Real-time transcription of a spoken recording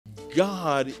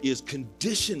God is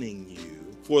conditioning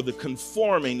you for the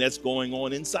conforming that's going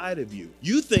on inside of you.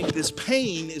 You think this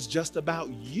pain is just about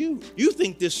you. You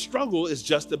think this struggle is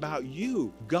just about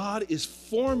you. God is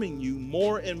forming you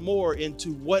more and more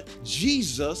into what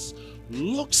Jesus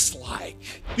looks like.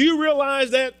 Do you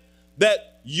realize that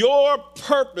your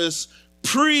purpose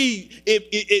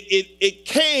it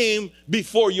came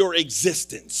before your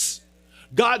existence?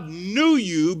 God knew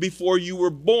you before you were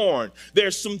born.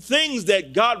 There's some things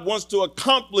that God wants to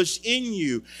accomplish in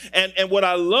you. And what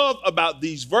I love about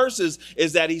these verses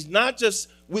is that he's not just,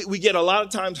 we get a lot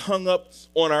of times hung up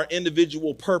on our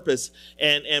individual purpose.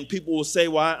 And people will say,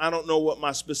 well, I don't know what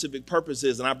my specific purpose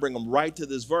is. And I bring them right to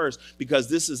this verse because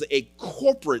this is a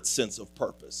corporate sense of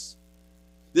purpose.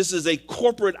 This is a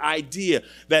corporate idea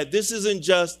that this isn't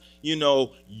just,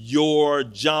 your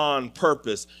John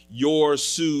purpose, your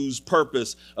Sue's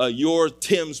purpose, your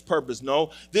Tim's purpose. No,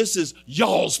 this is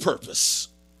y'all's purpose,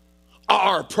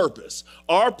 our purpose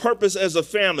as a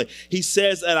family. He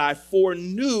says that I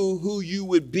foreknew who you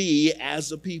would be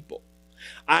as a people.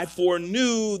 I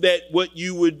foreknew that what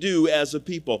you would do as a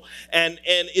people. And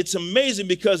it's amazing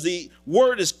because the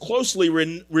word is closely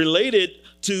related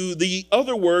to the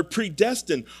other word,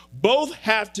 predestined. Both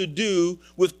have to do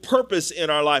with purpose in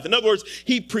our life. In other words,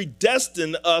 he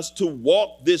predestined us to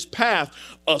walk this path,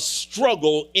 a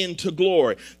struggle into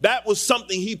glory. That was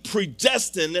something he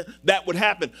predestined that would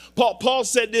happen. Paul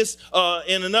said this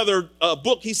in another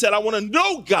book. He said, I want to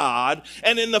know God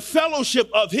and in the fellowship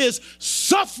of his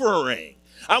suffering.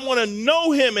 I want to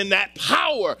know him in that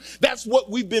power. That's what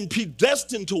we've been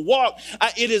predestined to walk.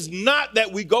 It is not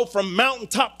that we go from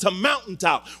mountaintop to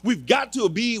mountaintop. We've got to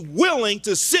be willing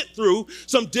to sit through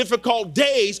some difficult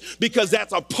days because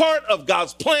that's a part of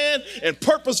God's plan and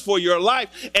purpose for your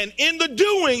life. And in the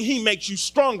doing, he makes you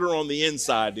stronger on the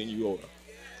inside than you are.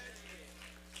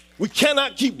 We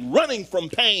cannot keep running from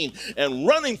pain and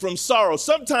running from sorrow.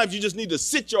 Sometimes you just need to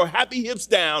sit your happy hips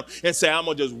down and say, I'm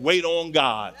going to just wait on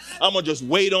God. I'm going to just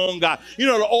wait on God. You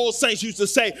know, the old saints used to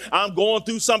say, I'm going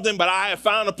through something, but I have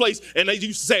found a place. And they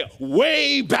used to say,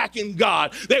 way back in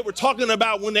God. They were talking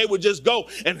about when they would just go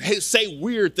and say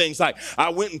weird things like, I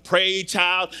went and prayed,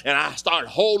 child, and I started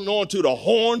holding on to the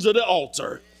horns of the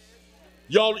altar.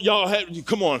 Y'all had,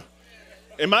 come on.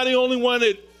 Am I the only one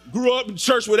that grew up in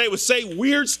church where they would say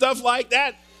weird stuff like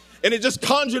that? And it just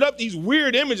conjured up these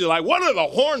weird images, like, what are the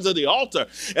horns of the altar?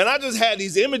 And I just had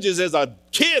these images as a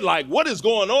kid, like, what is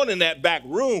going on in that back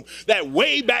room, that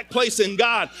way back place in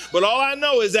God? But all I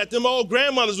know is that them old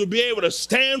grandmothers would be able to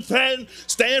stand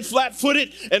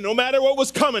flat-footed, and no matter what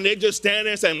was coming, they'd just stand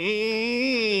there and say,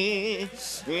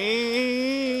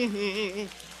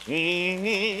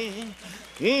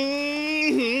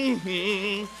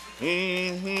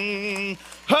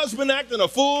 husband acting a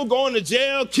fool, going to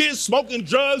jail, kids smoking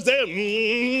drugs, and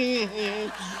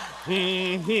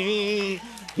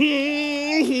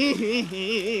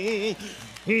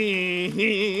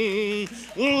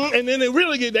then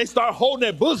they start holding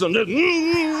their bosom.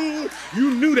 You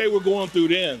knew they were going through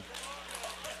then.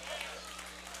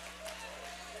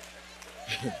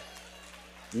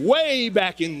 Way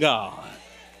back in God.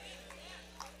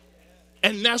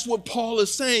 And that's what Paul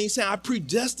is saying. He's saying, I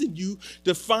predestined you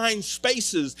to find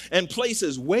spaces and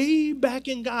places way back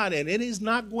in God, and it is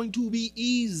not going to be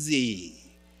easy.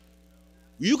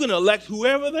 You can elect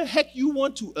whoever the heck you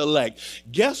want to elect.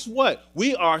 Guess what?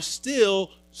 We are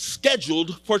still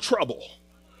scheduled for trouble.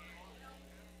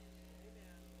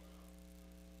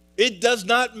 It does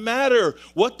not matter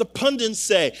what the pundits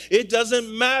say. It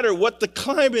doesn't matter what the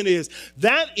climate is.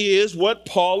 That is what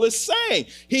Paul is saying.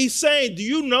 He's saying, do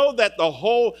you know that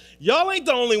y'all ain't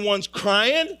the only ones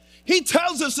crying? He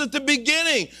tells us at the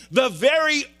beginning, the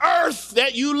very earth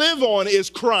that you live on is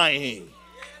crying.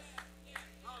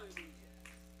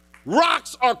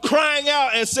 Rocks are crying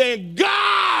out and saying,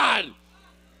 God,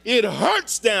 it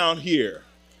hurts down here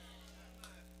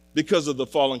because of the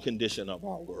fallen condition of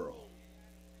our world.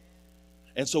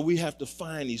 And so we have to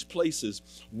find these places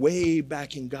way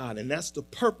back in God. And that's the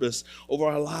purpose of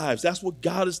our lives. That's what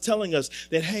God is telling us,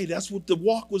 that, hey, that's what the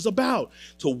walk was about,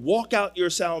 to walk out your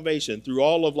salvation through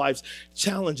all of life's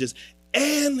challenges.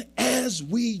 And as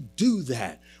we do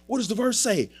that, what does the verse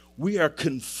say? We are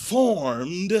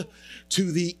conformed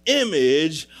to the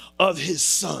image of his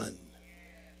Son.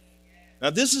 Now,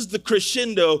 this is the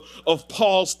crescendo of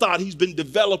Paul's thought he's been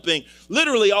developing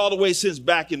literally all the way since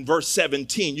back in verse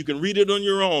 17. You can read it on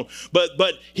your own. But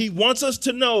he wants us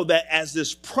to know that as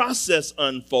this process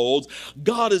unfolds,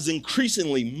 God is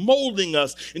increasingly molding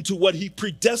us into what he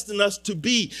predestined us to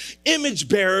be, image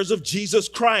bearers of Jesus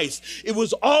Christ. It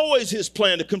was always his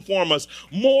plan to conform us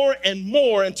more and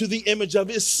more into the image of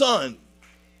his Son.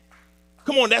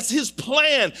 Come on, that's his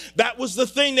plan. That was the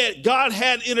thing that God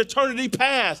had in eternity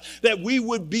past, that we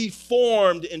would be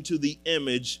formed into the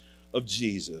image of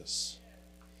Jesus.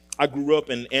 I grew up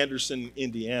in Anderson,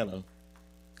 Indiana, a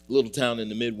little town in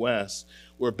the Midwest,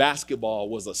 where basketball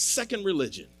was a second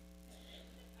religion.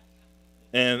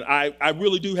 And I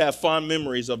really do have fond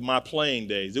memories of my playing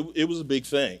days. It was a big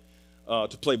thing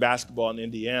to play basketball in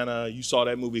Indiana. You saw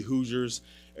that movie Hoosiers.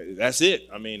 That's it.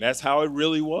 I mean, that's how it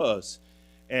really was.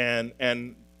 And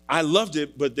I loved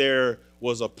it, but there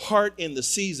was a part in the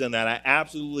season that I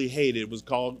absolutely hated. It was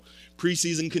called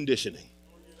preseason conditioning.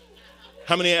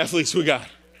 How many athletes we got?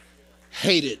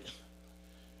 Hated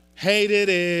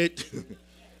it.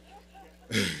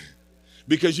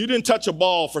 Because you didn't touch a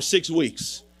ball for 6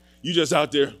 weeks. You just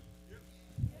out there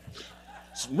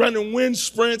running wind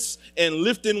sprints and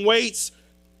lifting weights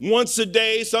once a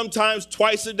day, sometimes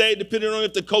twice a day, depending on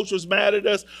if the coach was mad at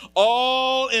us,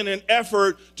 all in an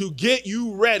effort to get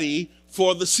you ready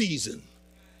for the season.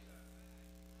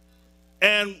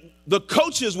 And the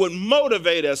coaches would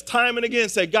motivate us time and again,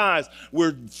 say, guys,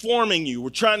 we're forming you. We're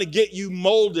trying to get you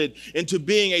molded into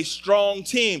being a strong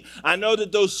team. I know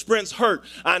that those sprints hurt.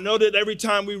 I know that every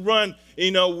time we run,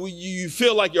 you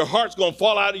feel like your heart's going to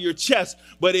fall out of your chest,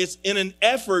 but it's in an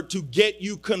effort to get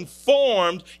you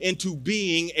conformed into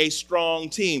being a strong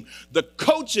team. The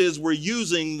coaches were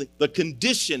using the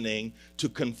conditioning to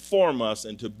conform us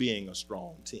into being a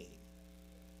strong team.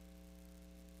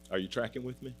 Are you tracking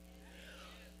with me?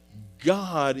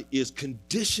 God is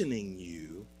conditioning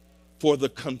you for the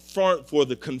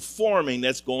conforming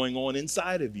that's going on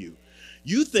inside of you.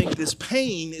 You think this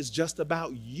pain is just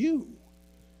about you.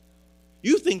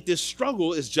 You think this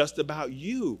struggle is just about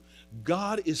you.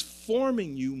 God is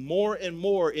forming you more and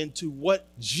more into what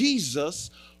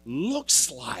Jesus looks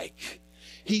like.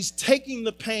 He's taking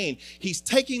the pain, he's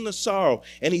taking the sorrow,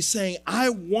 and he's saying, I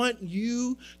want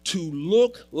you to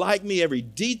look like me. Every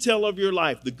detail of your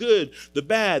life, the good, the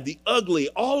bad, the ugly,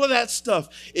 all of that stuff,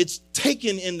 it's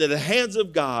taken into the hands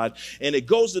of God, and it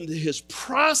goes into his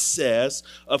process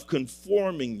of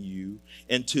conforming you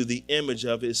into the image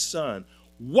of his Son.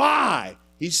 Why?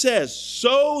 He says,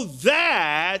 so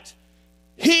that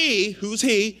he, who's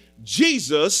he?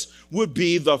 Jesus would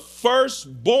be the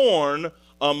firstborn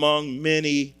among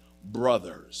many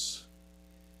brothers.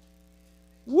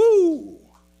 Woo!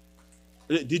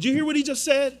 Did you hear what he just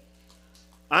said?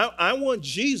 I want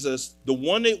Jesus, the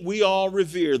one that we all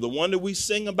revere, the one that we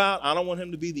sing about, I don't want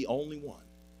him to be the only one.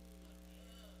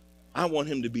 I want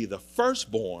him to be the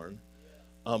firstborn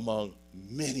among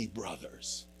many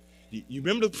brothers. You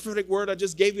remember the prophetic word I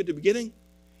just gave you at the beginning?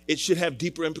 It should have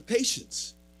deeper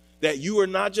implications. That you are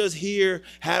not just here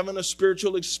having a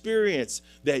spiritual experience,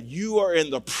 that you are in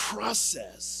the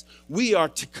process. We are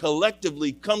to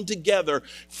collectively come together,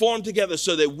 form together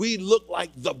so that we look like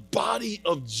the body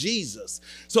of Jesus,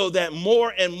 so that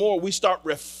more and more we start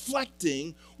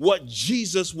reflecting what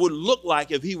Jesus would look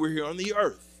like if he were here on the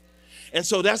earth. And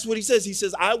so that's what he says. He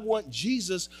says, I want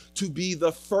Jesus to be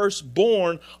the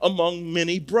firstborn among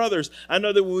many brothers. I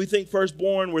know that when we think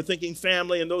firstborn, we're thinking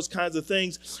family and those kinds of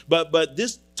things. But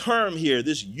this term here,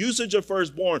 this usage of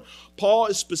firstborn, Paul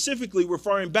is specifically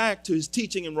referring back to his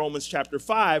teaching in Romans chapter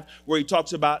 5, where he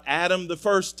talks about Adam the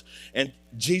first and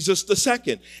Jesus the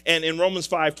second. And in Romans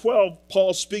 5:12,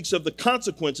 Paul speaks of the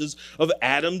consequences of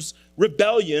Adam's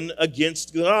rebellion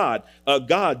against God.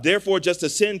 Therefore, just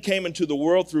as sin came into the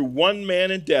world through one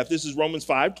man and death, this is Romans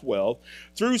 5:12,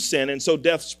 through sin, and so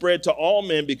death spread to all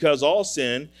men because all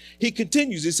sin. He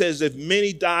continues, he says, if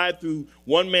many died through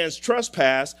one man's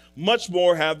trespass, much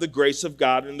more have the grace of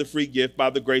God and the free gift by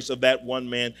the grace of that one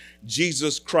man,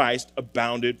 Jesus Christ,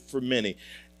 abounded for many.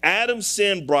 Adam's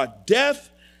sin brought death.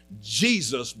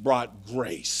 Jesus brought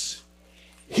grace.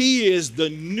 He's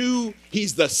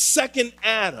the second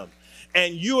Adam.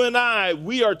 And you and I,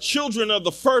 we are children of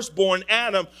the firstborn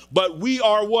Adam, but we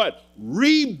are what?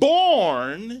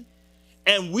 Reborn,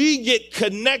 and we get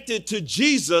connected to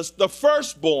Jesus, the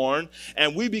firstborn,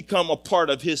 and we become a part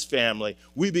of his family.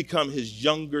 We become his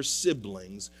younger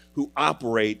siblings who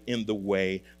operate in the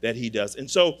way that he does. And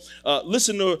so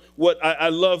listen to what I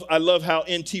love. I love how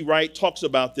N.T. Wright talks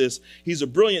about this. He's a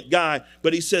brilliant guy,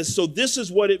 but he says, so this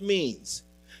is what it means,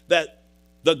 that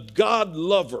The God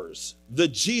lovers, the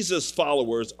Jesus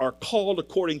followers are called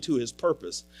according to his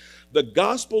purpose. The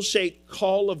gospel-shaped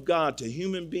call of God to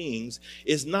human beings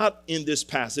is not in this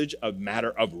passage a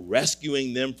matter of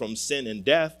rescuing them from sin and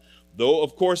death, though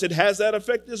of course it has that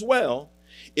effect as well.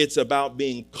 It's about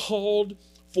being called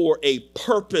for a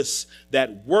purpose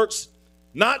that works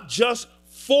not just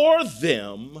for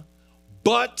them,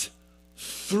 but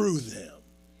through them.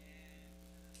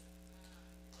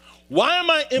 Why am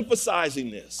I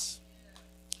emphasizing this?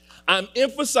 I'm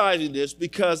emphasizing this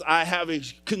because I have a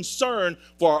concern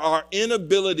for our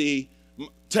inability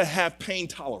to have pain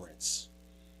tolerance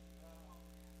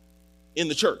in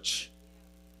the church.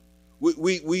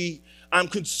 I'm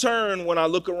concerned when I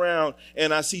look around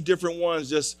and I see different ones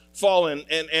just falling.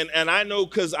 And I know,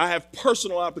 because I have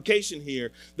personal application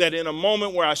here, that in a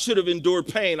moment where I should have endured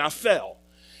pain, I fell.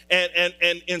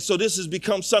 And so this has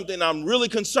become something I'm really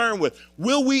concerned with.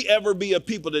 Will we ever be a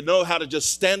people that know how to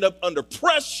just stand up under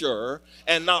pressure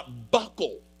and not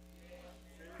buckle?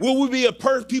 Will we be a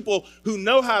people who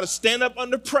know how to stand up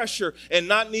under pressure and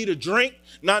not need a drink,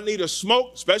 not need a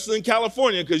smoke, especially in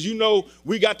California, because you know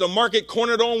we got the market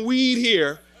cornered on weed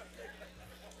here.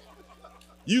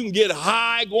 You can get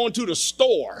high going to the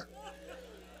store.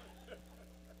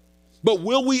 But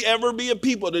will we ever be a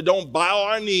people that don't bow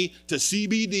our knee to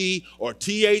CBD or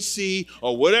THC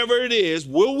or whatever it is?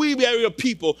 Will we be a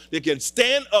people that can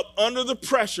stand up under the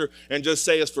pressure and just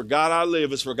say, it's for God I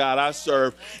live, it's for God I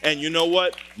serve. And you know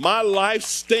what? My life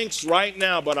stinks right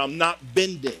now, but I'm not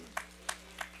bending.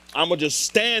 I'm going to just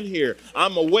stand here.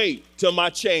 I'm going to wait till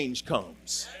my change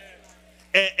comes.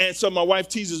 And so my wife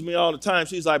teases me all the time.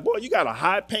 She's like, boy, you got a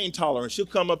high pain tolerance. She'll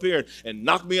come up here and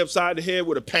knock me upside the head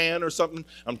with a pan or something.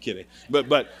 I'm kidding.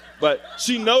 But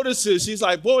she notices, she's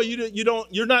like, boy,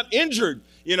 you're not injured,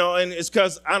 you know, and it's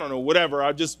because, I don't know, whatever.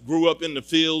 I just grew up in the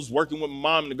fields working with my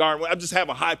mom in the garden. I just have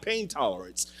a high pain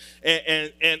tolerance.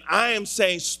 And I am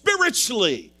saying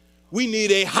spiritually, we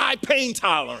need a high pain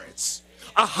tolerance.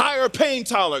 A higher pain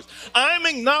tolerance. I'm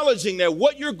acknowledging that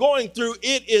what you're going through,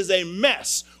 it is a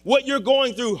mess. What you're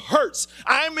going through hurts.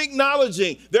 I'm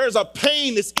acknowledging there's a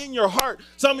pain that's in your heart.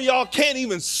 Some of y'all can't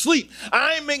even sleep.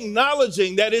 I'm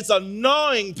acknowledging that it's a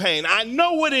gnawing pain. I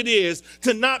know what it is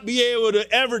to not be able to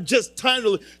ever just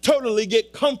totally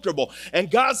get comfortable.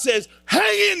 And God says,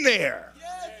 hang in there.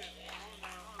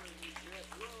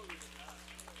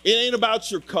 It ain't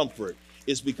about your comfort.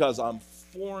 It's because I'm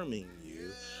forming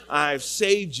you. I've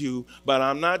saved you, but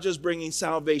I'm not just bringing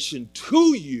salvation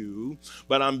to you,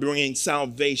 but I'm bringing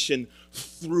salvation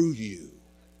through you.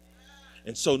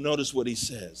 And so notice what he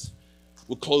says.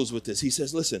 We'll close with this. He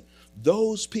says, listen,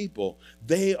 those people,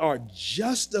 they are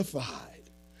justified.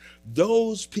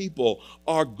 Those people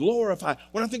are glorified.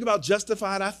 When I think about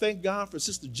justified, I thank God for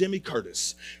Sister Jimmy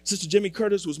Curtis. Sister Jimmy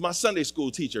Curtis was my Sunday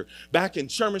school teacher back in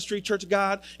Sherman Street Church of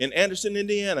God in Anderson,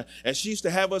 Indiana. And she used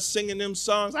to have us singing them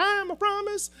songs. I am a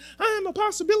promise. I am a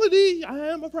possibility. I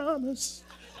am a promise.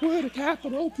 With a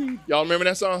capital P. Y'all remember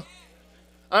that song?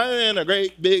 I am a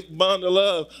great big bundle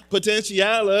of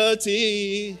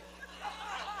potentiality.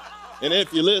 And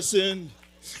if you listen,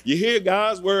 you hear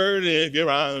God's word, and if you're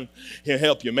around, he'll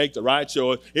help you make the right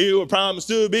choice. He will promise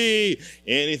to be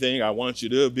anything I want you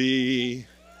to be.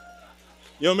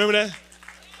 You don't remember that?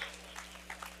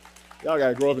 Y'all got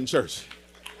to grow up in church.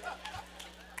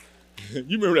 You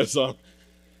remember that song?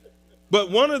 But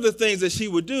one of the things that she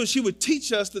would do, she would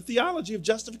teach us the theology of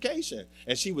justification.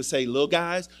 And she would say, little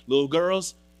guys, little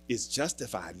girls, it's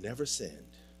justified, never sinned.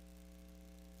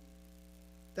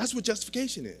 That's what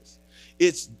justification is.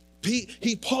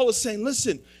 Paul is saying,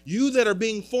 listen, you that are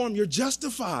being formed, you're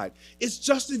justified. It's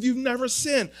just if you've never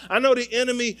sinned. I know the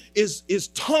enemy is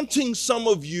taunting some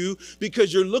of you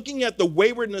because you're looking at the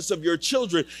waywardness of your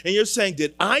children and you're saying,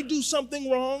 did I do something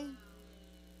wrong?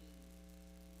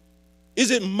 Is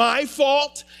it my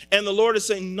fault? And the Lord is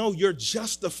saying, no, you're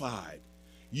justified.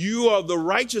 You are the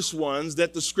righteous ones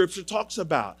that the scripture talks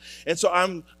about. And so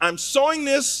I'm sowing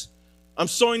this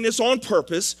on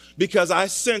purpose because I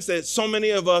sense that so many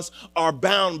of us are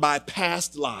bound by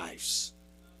past lives.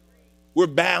 We're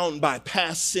bound by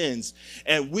past sins.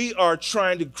 And we are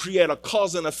trying to create a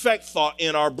cause and effect thought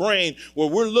in our brain where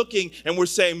we're looking and we're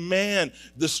saying, man,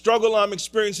 the struggle I'm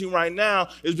experiencing right now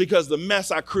is because the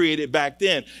mess I created back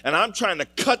then. And I'm trying to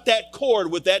cut that cord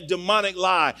with that demonic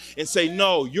lie and say,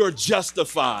 no, you're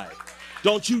justified.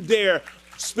 Don't you dare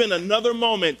spend another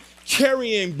moment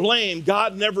carrying blame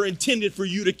God never intended for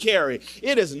you to carry.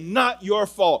 It is not your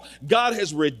fault. God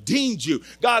has redeemed you.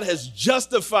 God has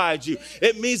justified you.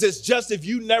 It means it's just if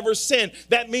you never sinned.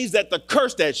 That means that the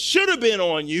curse that should have been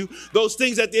on you, those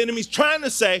things that the enemy's trying to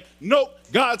say, nope,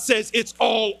 God says it's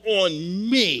all on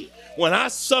me. When I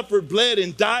suffered, bled,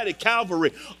 and died at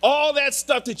Calvary, all that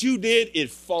stuff that you did, it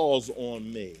falls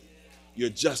on me. You're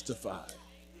justified.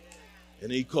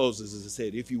 And he closes as I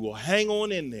said, if you will hang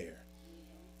on in there,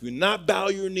 if you not bow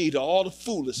your knee to all the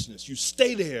foolishness, you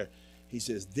stay there, he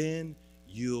says, then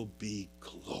you'll be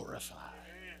glorified.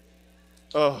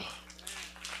 Oh,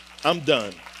 I'm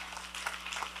done.